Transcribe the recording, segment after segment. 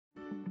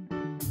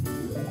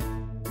Hi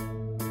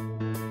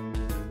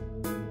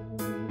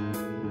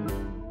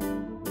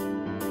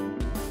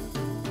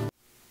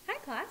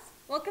class,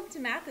 welcome to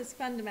Math is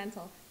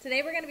Fundamental.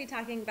 Today we're going to be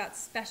talking about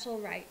special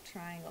right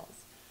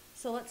triangles.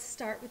 So let's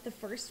start with the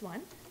first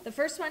one. The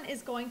first one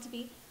is going to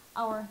be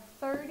our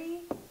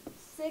 30,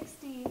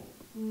 60,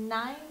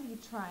 90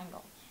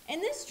 triangle.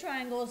 And this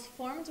triangle is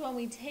formed when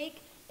we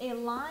take a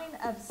line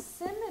of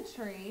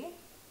symmetry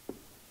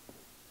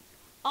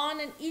on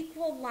an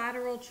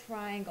equilateral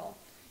triangle.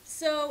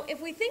 So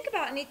if we think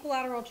about an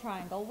equilateral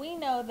triangle, we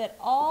know that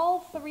all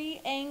three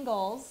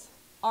angles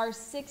are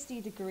 60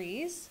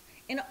 degrees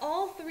and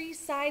all three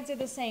sides are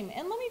the same.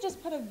 And let me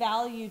just put a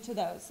value to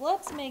those.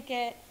 Let's make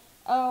it,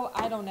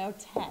 I don't know,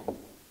 10.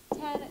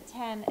 10,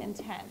 10, and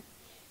 10.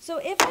 So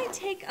if I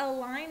take a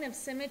line of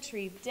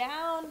symmetry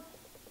down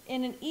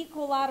in an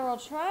equilateral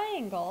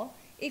triangle,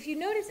 if you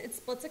notice, it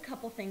splits a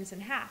couple things in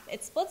half.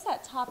 It splits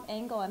that top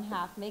angle in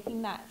half,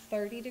 making that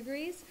 30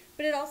 degrees,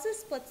 but it also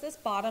splits this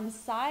bottom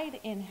side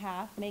in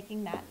half,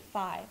 making that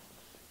 5.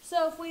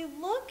 So if we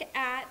look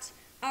at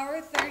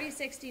our 30,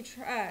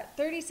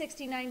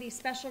 60, 90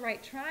 special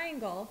right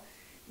triangle,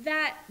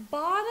 that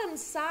bottom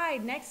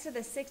side next to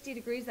the 60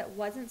 degrees that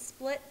wasn't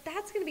split,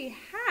 that's going to be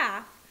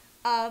half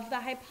of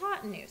the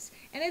hypotenuse.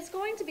 And it's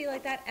going to be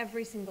like that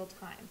every single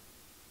time.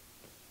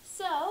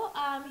 So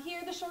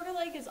here the shorter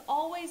leg is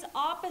always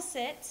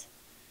opposite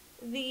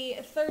the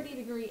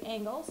 30-degree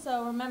angle.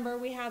 So remember,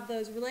 we have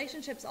those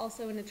relationships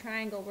also in a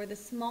triangle where the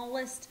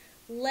smallest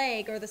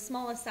leg or the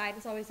smallest side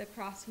is always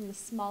across from the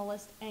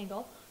smallest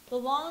angle. The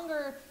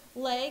longer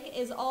leg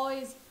is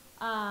always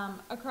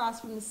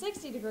across from the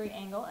 60-degree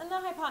angle, and the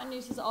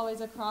hypotenuse is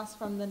always across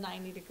from the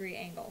 90-degree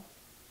angle.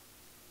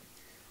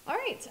 All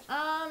right,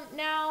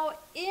 now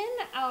in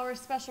our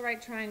special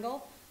right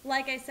triangle,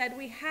 like I said,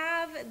 we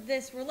have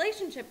this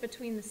relationship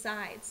between the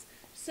sides.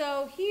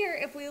 So here,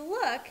 if we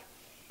look,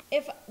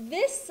 if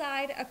this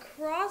side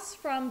across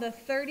from the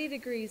 30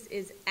 degrees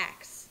is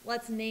x,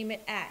 let's name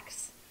it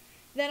x,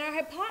 then our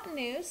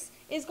hypotenuse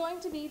is going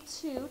to be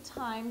 2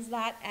 times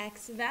that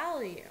x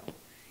value.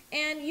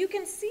 And you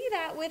can see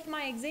that with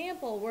my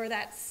example where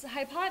that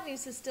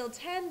hypotenuse is still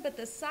 10, but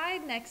the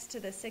side next to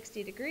the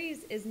 60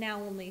 degrees is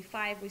now only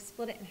 5. We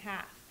split it in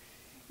half.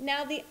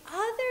 Now the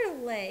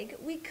other leg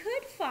we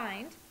could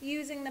find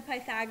using the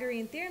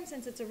Pythagorean theorem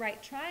since it's a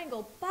right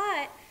triangle,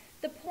 but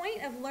the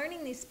point of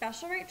learning these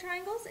special right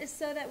triangles is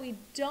so that we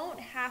don't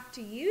have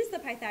to use the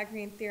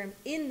Pythagorean theorem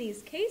in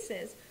these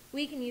cases.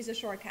 We can use a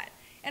shortcut.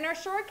 And our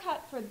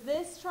shortcut for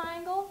this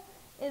triangle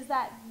is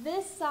that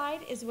this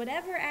side is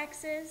whatever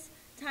x is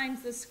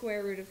times the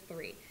square root of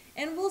 3.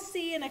 And we'll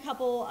see in a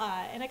couple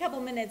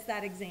minutes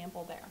that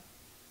example there.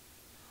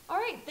 All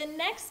right, the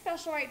next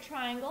special right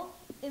triangle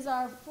is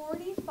our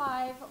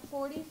 45,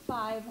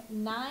 45,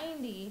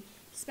 90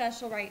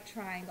 special right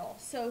triangle.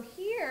 So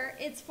here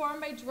it's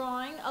formed by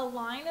drawing a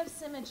line of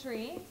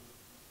symmetry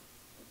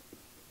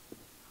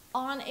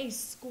on a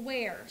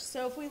square.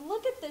 So if we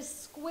look at this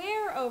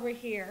square over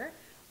here,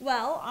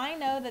 well, I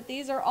know that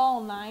these are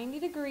all 90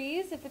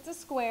 degrees if it's a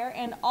square,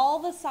 and all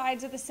the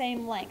sides are the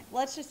same length.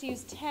 Let's just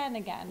use 10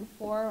 again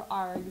for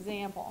our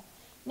example.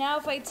 Now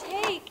if I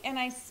take and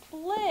I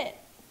split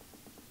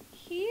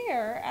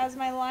here as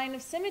my line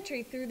of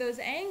symmetry through those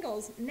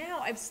angles, now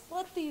I've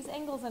split these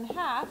angles in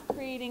half,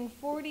 creating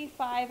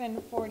 45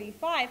 and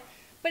 45.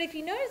 But if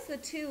you notice, the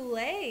two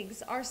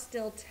legs are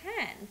still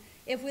 10.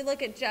 If we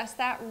look at just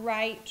that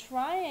right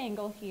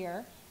triangle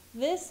here,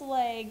 this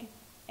leg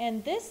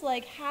and this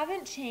leg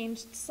haven't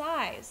changed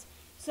size.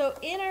 So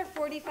in our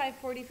 45,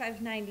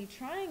 45, 90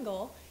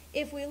 triangle,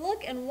 if we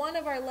look and one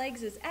of our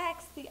legs is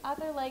x, the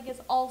other leg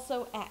is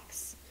also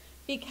x.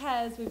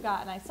 Because we've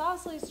got an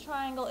isosceles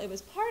triangle, it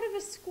was part of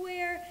a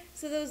square,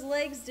 so those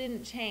legs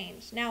didn't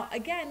change. Now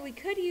again, we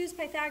could use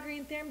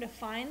Pythagorean theorem to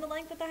find the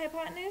length of the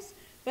hypotenuse,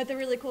 but the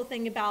really cool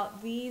thing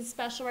about these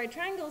special right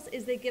triangles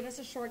is they give us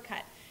a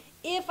shortcut.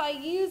 If I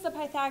use the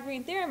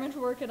Pythagorean theorem and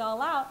work it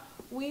all out,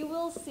 we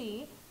will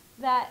see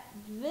that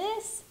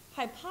this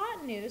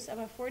hypotenuse of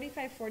a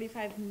 45,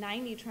 45,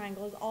 90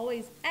 triangle is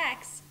always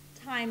x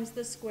times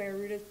the square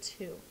root of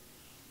 2.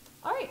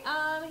 All right,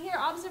 here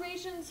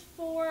observations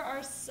for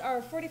our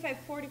 45,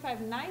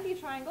 45, 90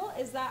 triangle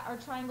is that our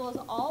triangle is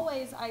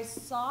always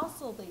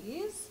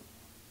isosceles.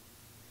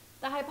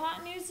 The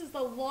hypotenuse is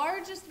the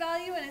largest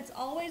value and it's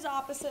always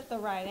opposite the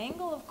right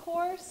angle, of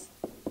course.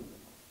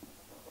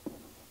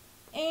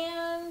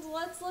 And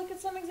let's look at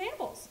some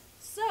examples.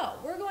 So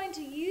we're going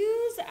to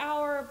use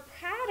our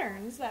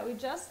patterns that we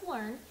just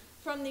learned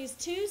from these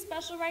two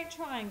special right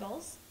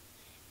triangles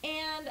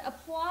and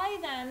apply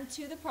them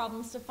to the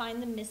problems to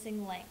find the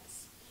missing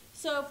lengths.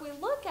 So if we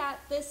look at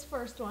this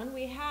first one,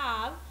 we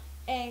have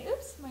a,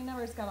 oops, my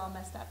numbers got all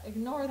messed up.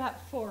 Ignore that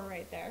 4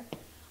 right there.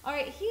 All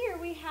right, here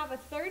we have a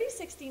 30,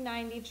 60,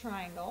 90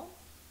 triangle,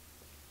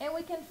 and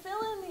we can fill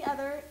in the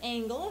other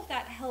angle if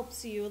that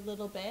helps you a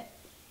little bit.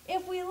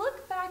 If we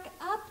look back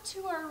up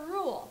to our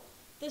rule,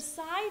 the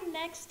side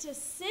next to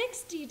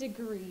 60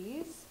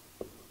 degrees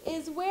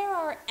is where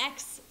our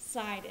x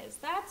side is.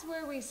 That's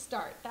where we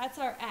start. That's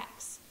our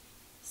x.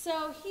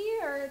 So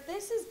here,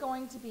 this is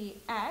going to be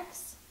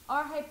x.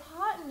 Our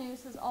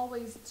hypotenuse is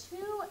always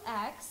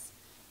 2x,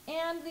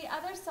 and the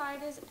other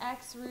side is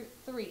x root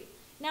 3.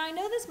 Now I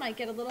know this might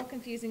get a little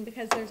confusing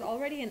because there's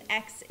already an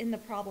x in the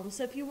problem.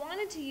 So if you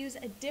wanted to use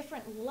a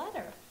different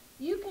letter,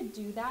 you could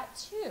do that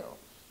too.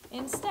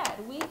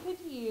 Instead, we could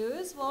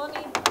use, well,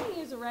 I'm going to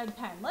use a red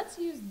pen. Let's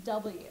use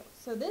w.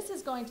 So this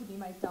is going to be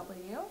my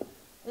w.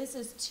 This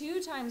is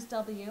 2 times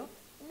w,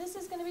 and this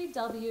is going to be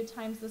w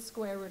times the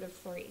square root of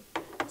 3.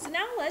 So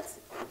now let's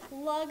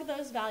plug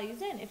those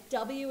values in. If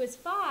w is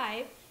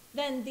 5,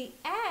 then the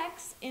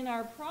x in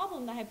our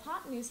problem, the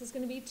hypotenuse, is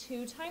going to be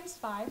 2 times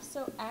 5,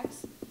 so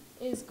x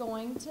is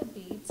going to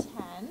be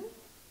 10.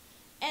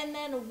 And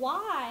then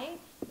y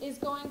is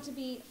going to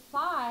be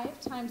 5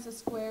 times the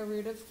square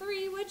root of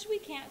 3, which we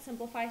can't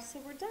simplify, so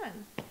we're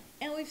done.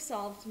 And we've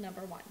solved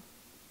number 1. All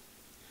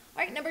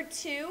right, number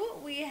 2,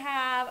 we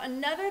have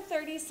another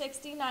 30,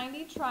 60,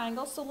 90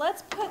 triangle. So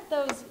let's put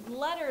those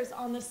letters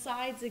on the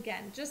sides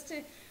again, just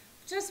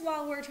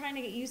while we're trying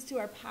to get used to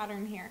our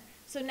pattern here.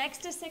 So next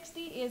to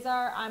 60 is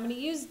I'm going to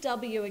use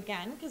w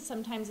again, because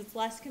sometimes it's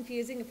less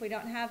confusing if we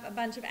don't have a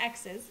bunch of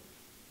x's.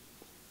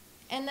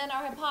 And then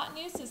our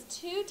hypotenuse is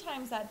 2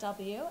 times that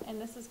w,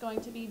 and this is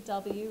going to be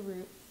w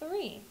root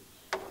 3.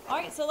 All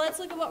right, so let's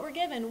look at what we're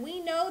given. We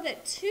know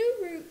that 2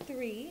 root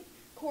 3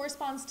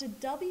 corresponds to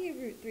w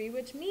root 3,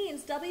 which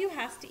means w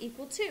has to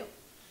equal 2.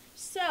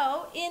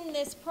 So in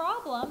this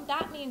problem,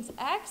 that means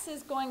x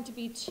is going to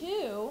be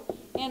 2,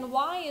 and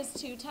y is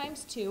 2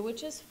 times 2,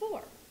 which is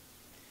 4.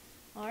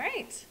 All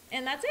right,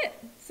 and that's it.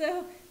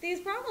 So these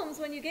problems,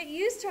 when you get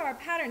used to our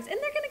patterns, and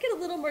they're going to get a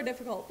little more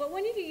difficult, but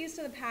when you get used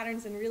to the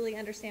patterns and really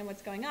understand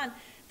what's going on,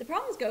 the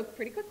problems go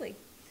pretty quickly.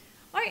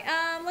 All right,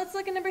 let's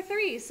look at number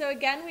 3. So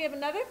again, we have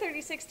another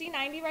 30, 60,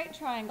 90 right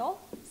triangle.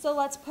 So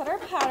let's put our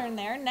pattern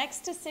there.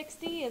 Next to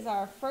 60 is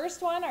our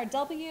first one, our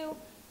w.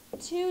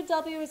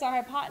 2w is our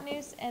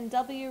hypotenuse, and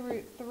w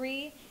root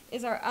 3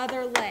 is our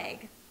other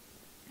leg.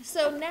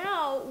 So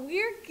now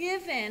we're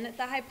given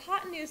the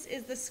hypotenuse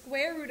is the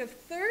square root of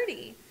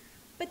 30,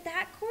 but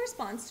that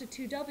corresponds to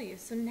 2w.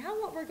 So now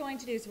what we're going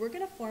to do is we're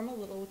going to form a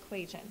little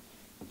equation.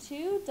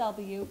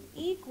 2w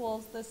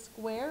equals the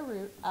square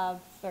root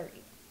of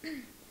 30.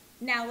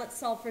 Now let's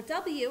solve for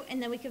w,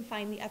 and then we can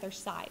find the other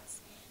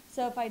sides.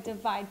 So if I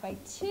divide by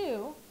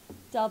 2,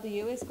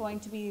 w is going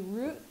to be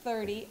root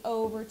 30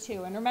 over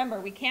 2. And remember,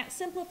 we can't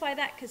simplify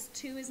that because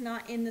 2 is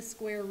not in the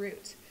square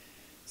root.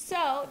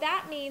 So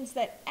that means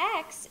that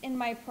x in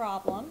my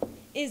problem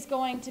is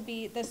going to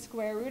be the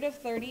square root of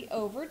 30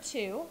 over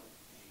 2,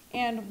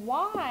 and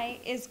y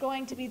is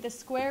going to be the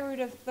square root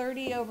of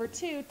 30 over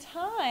 2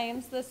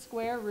 times the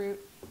square root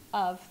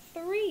of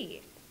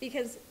 3,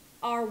 because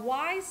our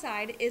y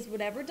side is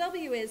whatever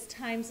w is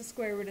times the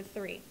square root of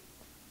 3.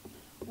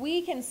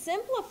 We can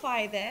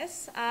simplify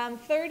this.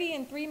 30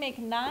 and 3 make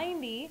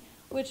 90,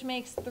 which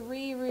makes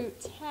 3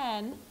 root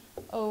 10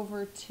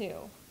 over 2.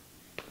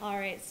 All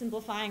right,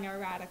 simplifying our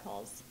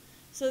radicals.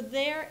 So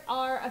there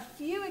are a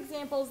few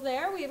examples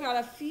there. We've got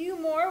a few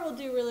more we'll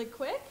do really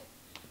quick.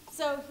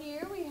 So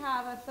here we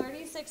have a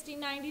 30, 60,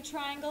 90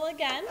 triangle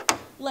again.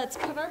 Let's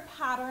put our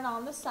pattern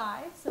on the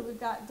side. So we've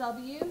got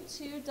w,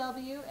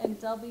 2w, and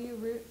w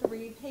root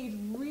 3. Pay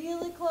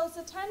really close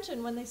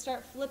attention when they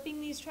start flipping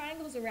these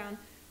triangles around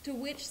to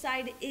which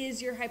side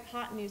is your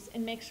hypotenuse,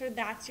 and make sure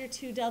that's your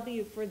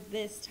 2w for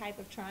this type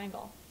of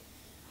triangle.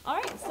 All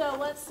right, so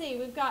let's see.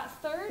 We've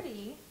got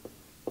 30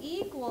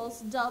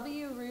 equals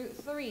w root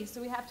 3.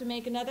 So we have to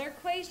make another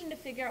equation to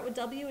figure out what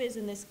w is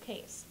in this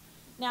case.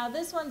 Now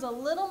this one's a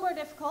little more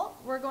difficult.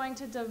 We're going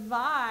to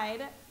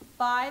divide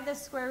by the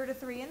square root of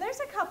 3. And there's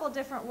a couple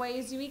different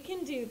ways we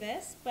can do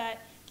this, but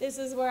this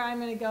is where I'm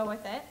going to go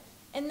with it.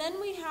 And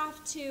then we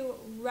have to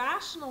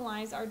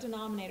rationalize our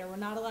denominator. We're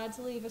not allowed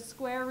to leave a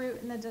square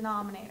root in the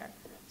denominator.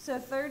 So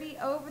 30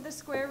 over the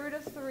square root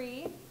of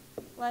 3.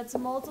 Let's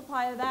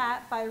multiply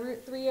that by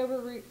root 3 over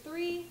root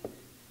 3.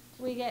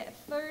 We get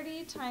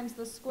 30 times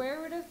the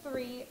square root of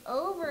 3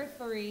 over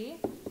 3,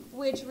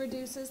 which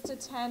reduces to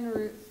 10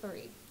 root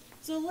 3.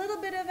 So a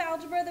little bit of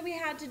algebra that we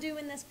had to do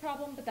in this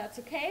problem, but that's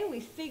okay. We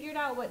figured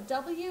out what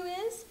w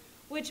is,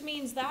 which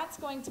means that's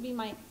going to be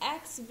my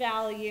x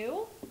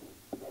value,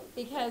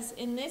 because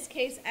in this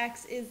case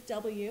x is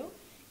w,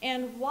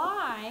 and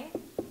y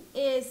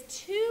is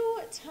 2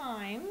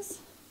 times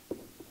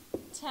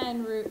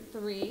 10 root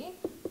 3,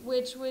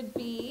 which would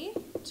be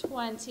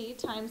 20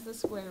 times the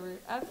square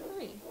root of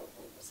 3.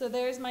 So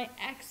there's my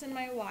x and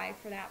my y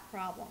for that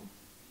problem.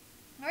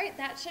 All right,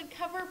 that should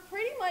cover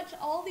pretty much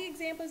all the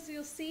examples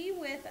you'll see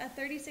with a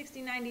 30,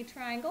 60, 90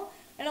 triangle.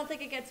 I don't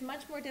think it gets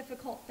much more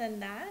difficult than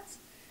that.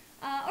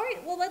 All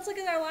right, well, let's look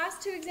at our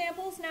last two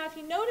examples. Now, if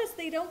you notice,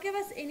 they don't give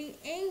us any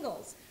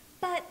angles,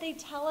 but they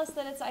tell us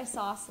that it's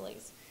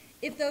isosceles.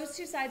 If those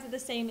two sides are the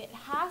same, it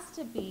has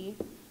to be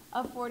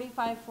a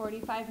 45,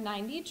 45,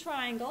 90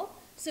 triangle.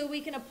 So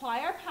we can apply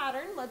our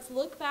pattern. Let's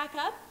look back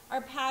up.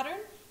 Our pattern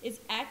is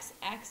x,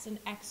 x, and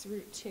x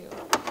root 2.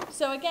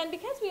 So again,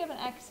 because we have an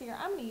x here,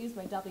 I'm going to use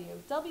my w.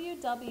 W,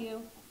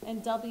 w,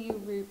 and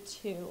w root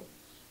 2.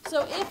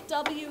 So if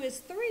w is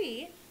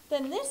 3,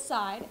 then this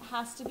side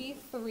has to be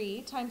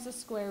 3 times the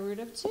square root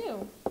of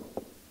 2.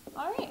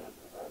 All right,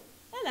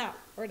 and now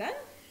we're done.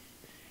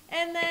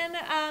 And then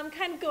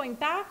kind of going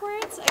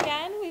backwards,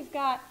 again, we've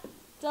got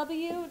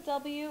w,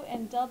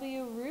 and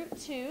w root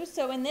 2.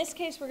 So in this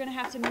case, we're going to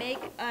have to make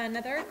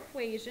another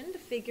equation to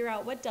figure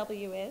out what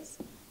w is.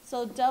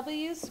 So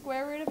w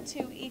square root of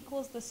 2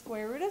 equals the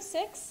square root of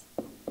 6.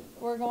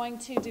 We're going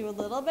to do a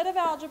little bit of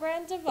algebra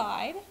and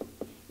divide.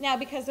 Now,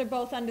 because they're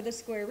both under the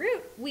square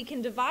root, we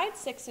can divide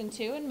 6 and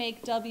 2 and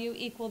make w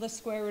equal the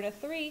square root of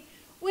 3,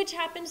 which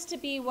happens to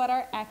be what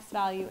our x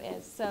value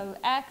is. So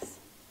x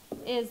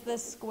is the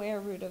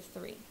square root of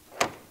 3.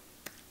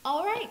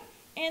 All right,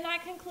 and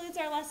that concludes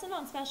our lesson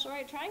on special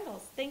right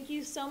triangles. Thank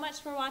you so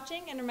much for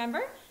watching, and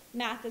remember,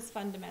 math is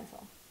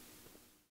fundamental.